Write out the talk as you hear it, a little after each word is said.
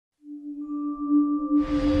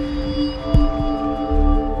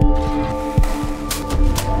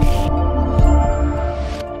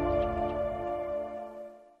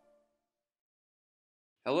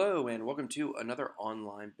to another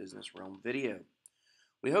online business realm video.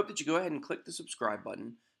 We hope that you go ahead and click the subscribe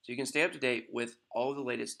button so you can stay up to date with all the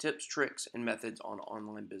latest tips, tricks, and methods on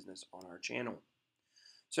online business on our channel.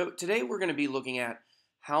 So today we're going to be looking at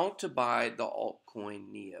how to buy the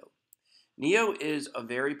altcoin NEO. NEO is a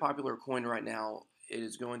very popular coin right now. It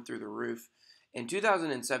is going through the roof. In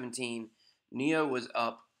 2017, NEO was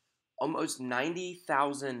up almost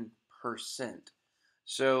 90,000%.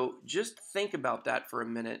 So just think about that for a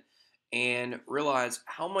minute and realize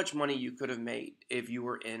how much money you could have made if you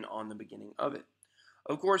were in on the beginning of it.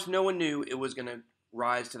 Of course, no one knew it was going to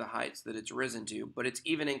rise to the heights that it's risen to, but it's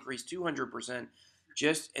even increased 200%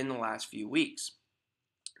 just in the last few weeks.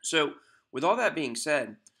 So with all that being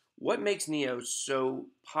said, what makes NEO so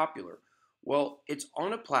popular? Well, it's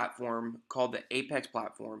on a platform called the Apex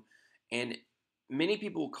platform, and many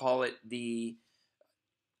people call it the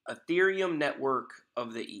Ethereum network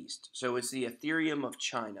of the East. So it's the Ethereum of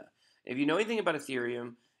China. If you know anything about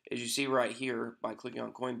Ethereum, as you see right here by clicking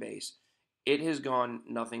on Coinbase, it has gone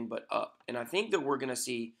nothing but up. And I think that we're going to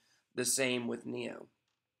see the same with NEO.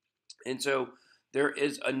 And so there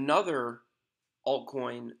is another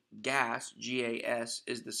altcoin, GAS, G-A-S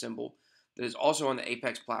is the symbol, that is also on the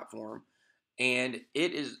Apex platform. And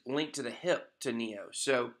it is linked to the hip to NEO.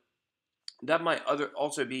 So that might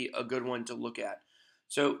also be a good one to look at.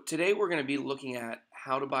 So today we're going to be looking at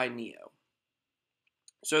how to buy NEO.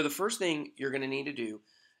 So the first thing you're going to need to do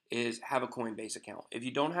is have a Coinbase account. If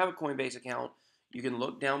you don't have a Coinbase account, you can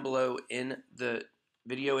look down below in the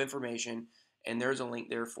video information, and there's a link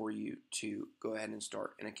there for you to go ahead and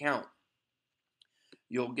start an account.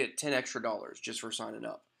 You'll get $10 extra just for signing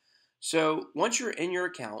up. So once you're in your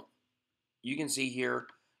account, you can see here,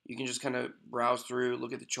 you can just kind of browse through,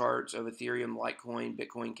 look at the charts of Ethereum, Litecoin,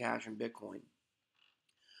 Bitcoin Cash, and Bitcoin.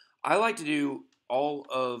 I like to do all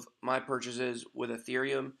of my purchases with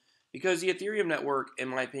Ethereum because the Ethereum network, in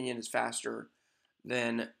my opinion, is faster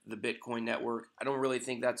than the Bitcoin network. I don't really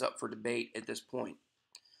think that's up for debate at this point.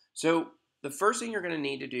 So the first thing you're going to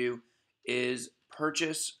need to do is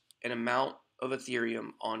purchase an amount of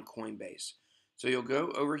Ethereum on Coinbase. So you'll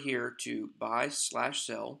go over here to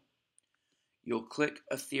buy/sell. You'll click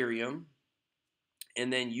Ethereum,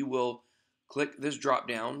 and then you will click this drop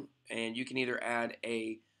down, and you can either add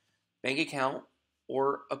a bank account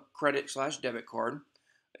or a credit/debit card.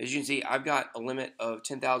 As you can see, I've got a limit of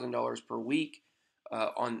 $10,000 per week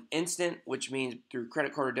on instant, which means through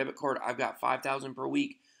credit card or debit card, I've got $5,000 per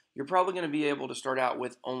week. You're probably going to be able to start out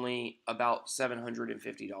with only about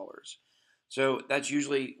 $750. So that's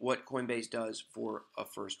usually what Coinbase does for a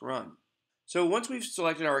first run. So once we've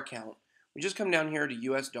selected our account, we just come down here to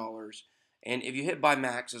US dollars, and if you hit buy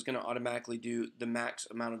max, it's going to automatically do the max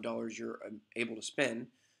amount of dollars you're able to spend.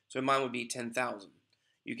 So mine would be 10,000.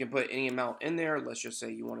 You can put any amount in there. Let's just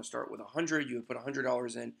say you want to start with 100. You would put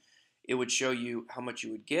 $100 in. It would show you how much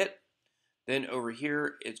you would get. Then over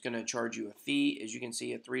here, it's going to charge you a fee. As you can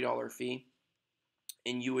see, a $3 fee.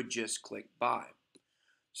 And you would just click buy.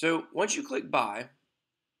 So once you click buy,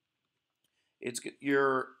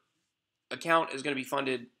 your account is going to be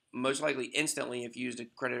funded most likely instantly if you used a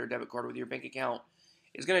credit or debit card with your bank account.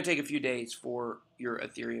 It's going to take a few days for your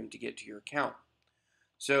Ethereum to get to your account.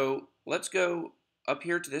 So let's go up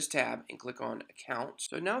here to this tab and click on accounts.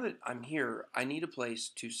 So now that I'm here, I need a place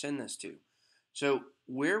to send this to. So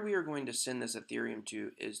where we are going to send this Ethereum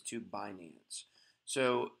to is to Binance.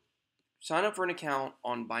 So sign up for an account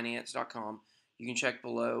on Binance.com. You can check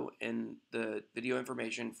below in the video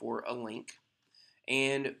information for a link.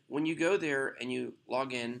 And when you go there and you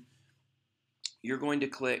log in, you're going to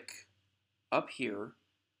click up here,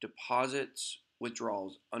 deposits,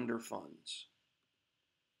 withdrawals, under funds.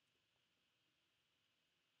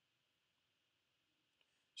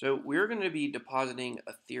 So we're going to be depositing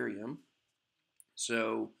Ethereum.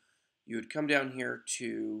 So you would come down here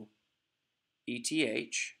to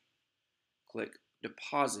ETH, click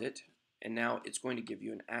deposit, and now it's going to give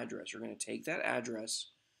you an address. You're going to take that address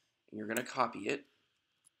and you're going to copy it.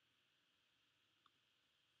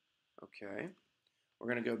 Okay. We're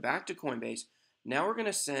going to go back to Coinbase. Now we're going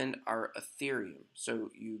to send our Ethereum. So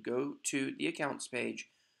you go to the accounts page,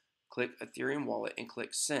 click Ethereum wallet, and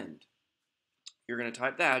click send. You're going to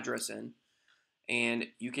type the address in, and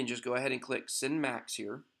you can just go ahead and click send max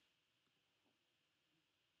here,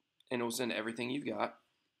 and it will send everything you've got.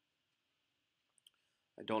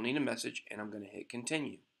 I don't need a message, and I'm going to hit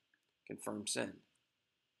continue, confirm send.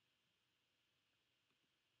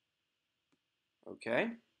 Okay.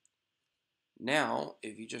 Now,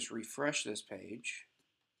 if you just refresh this page,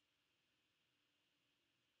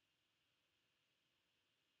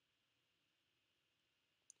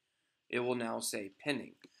 it will now say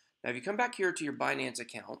pending. Now, if you come back here to your Binance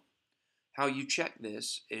account, how you check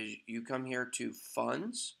this is you come here to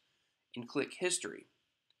Funds and click History.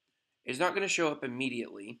 It's not going to show up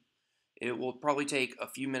immediately. It will probably take a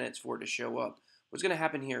few minutes for it to show up. What's going to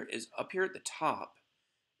happen here is up here at the top,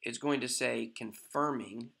 it's going to say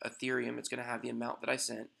confirming Ethereum. It's going to have the amount that I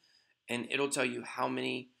sent, and it'll tell you how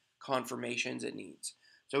many confirmations it needs.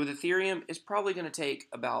 So with Ethereum, it's probably going to take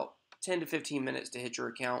about 10 to 15 minutes to hit your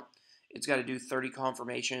account. It's got to do 30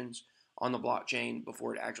 confirmations on the blockchain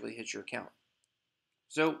before it actually hits your account.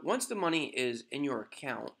 So once the money is in your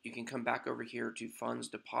account, you can come back over here to Funds,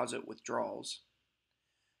 Deposit, Withdrawals,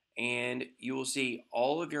 and you will see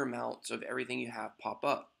all of your amounts of everything you have pop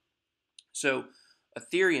up. So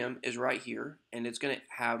Ethereum is right here, and it's going to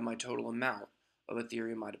have my total amount of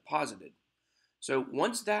Ethereum I deposited. So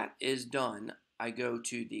once that is done, I go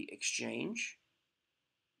to the exchange,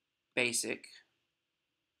 basic,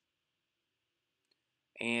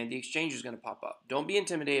 and the exchange is going to pop up. Don't be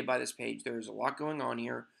intimidated by this page. There's a lot going on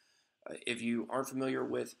here. If you aren't familiar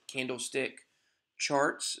with candlestick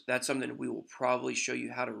charts, that's something we will probably show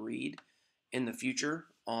you how to read in the future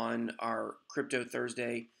on our Crypto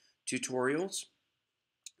Thursday tutorials,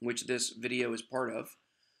 which this video is part of.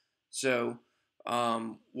 So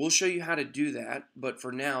we'll show you how to do that, but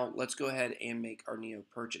for now, let's go ahead and make our NEO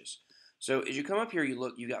purchase. So as you come up here, you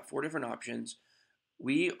look, you've got 4 different options.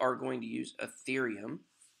 We are going to use Ethereum.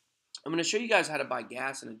 I'm going to show you guys how to buy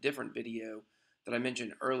gas in a different video that I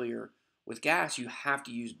mentioned earlier. With gas, you have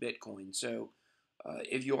to use Bitcoin. So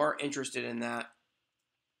if you are interested in that,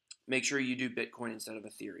 make sure you do Bitcoin instead of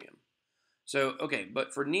Ethereum. So, okay,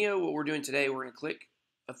 but for NEO, what we're doing today, we're going to click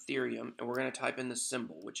Ethereum, and we're going to type in the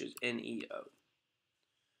symbol, which is NEO.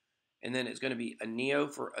 And then it's going to be a NEO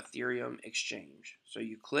for Ethereum exchange. So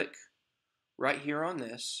you click right here on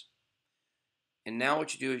this. And now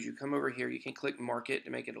what you do is you come over here, you can click market to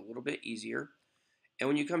make it a little bit easier. And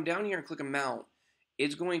when you come down here and click amount,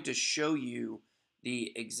 it's going to show you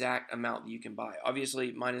the exact amount that you can buy.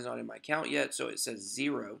 Obviously, mine is not in my account yet, so it says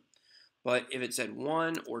 0. But if it said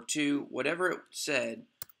 1 or 2, whatever it said,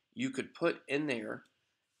 you could put in there,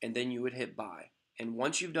 and then you would hit buy. And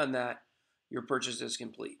once you've done that, your purchase is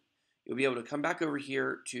complete. You'll be able to come back over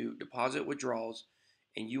here to deposit withdrawals,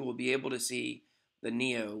 and you will be able to see the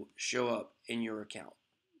NEO show up in your account.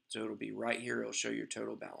 So it'll be right here. It'll show your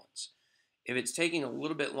total balance. If it's taking a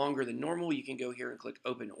little bit longer than normal, you can go here and click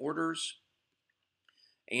open orders,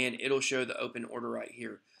 and it'll show the open order right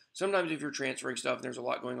here. Sometimes if you're transferring stuff and there's a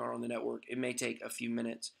lot going on the network, it may take a few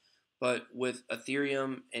minutes. But with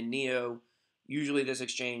Ethereum and NEO, usually this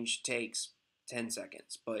exchange takes 10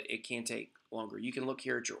 seconds, but it can take longer. You can look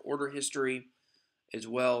here at your order history as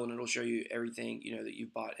well, and it'll show you everything that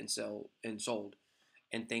you've bought and sold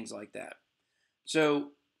and things like that. So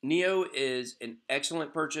NEO is an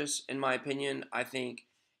excellent purchase in my opinion. I think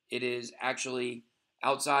it is actually,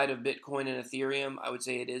 outside of Bitcoin and Ethereum, I would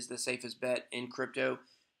say it is the safest bet in crypto,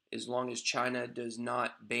 as long as China does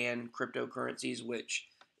not ban cryptocurrencies, which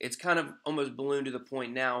it's kind of almost ballooned to the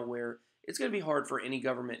point now where it's going to be hard for any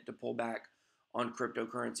government to pull back on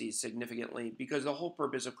cryptocurrencies significantly, because the whole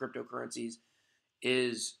purpose of cryptocurrencies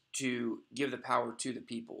is to give the power to the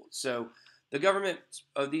people. So the government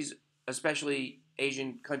of these, especially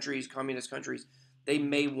Asian countries, communist countries, they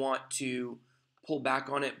may want to pull back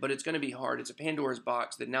on it, but it's going to be hard. It's a Pandora's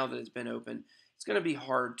box that now that it's been open, it's going to be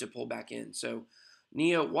hard to pull back in. So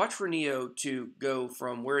NEO, watch for NEO to go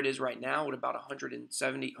from where it is right now at about $160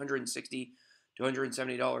 to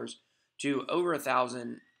 $170 to over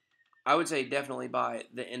 $1,000. I would say definitely by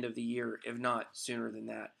the end of the year, if not sooner than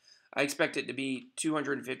that. I expect it to be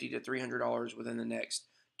 $250 to $300 within the next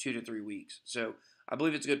 2 to 3 weeks. So I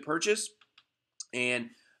believe it's a good purchase. And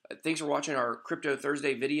thanks for watching our Crypto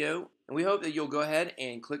Thursday video. And we hope that you'll go ahead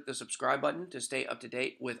and click the subscribe button to stay up to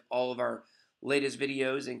date with all of our latest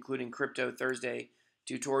videos, including Crypto Thursday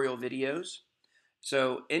tutorial videos.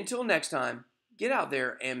 So until next time, get out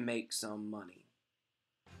there and make some money.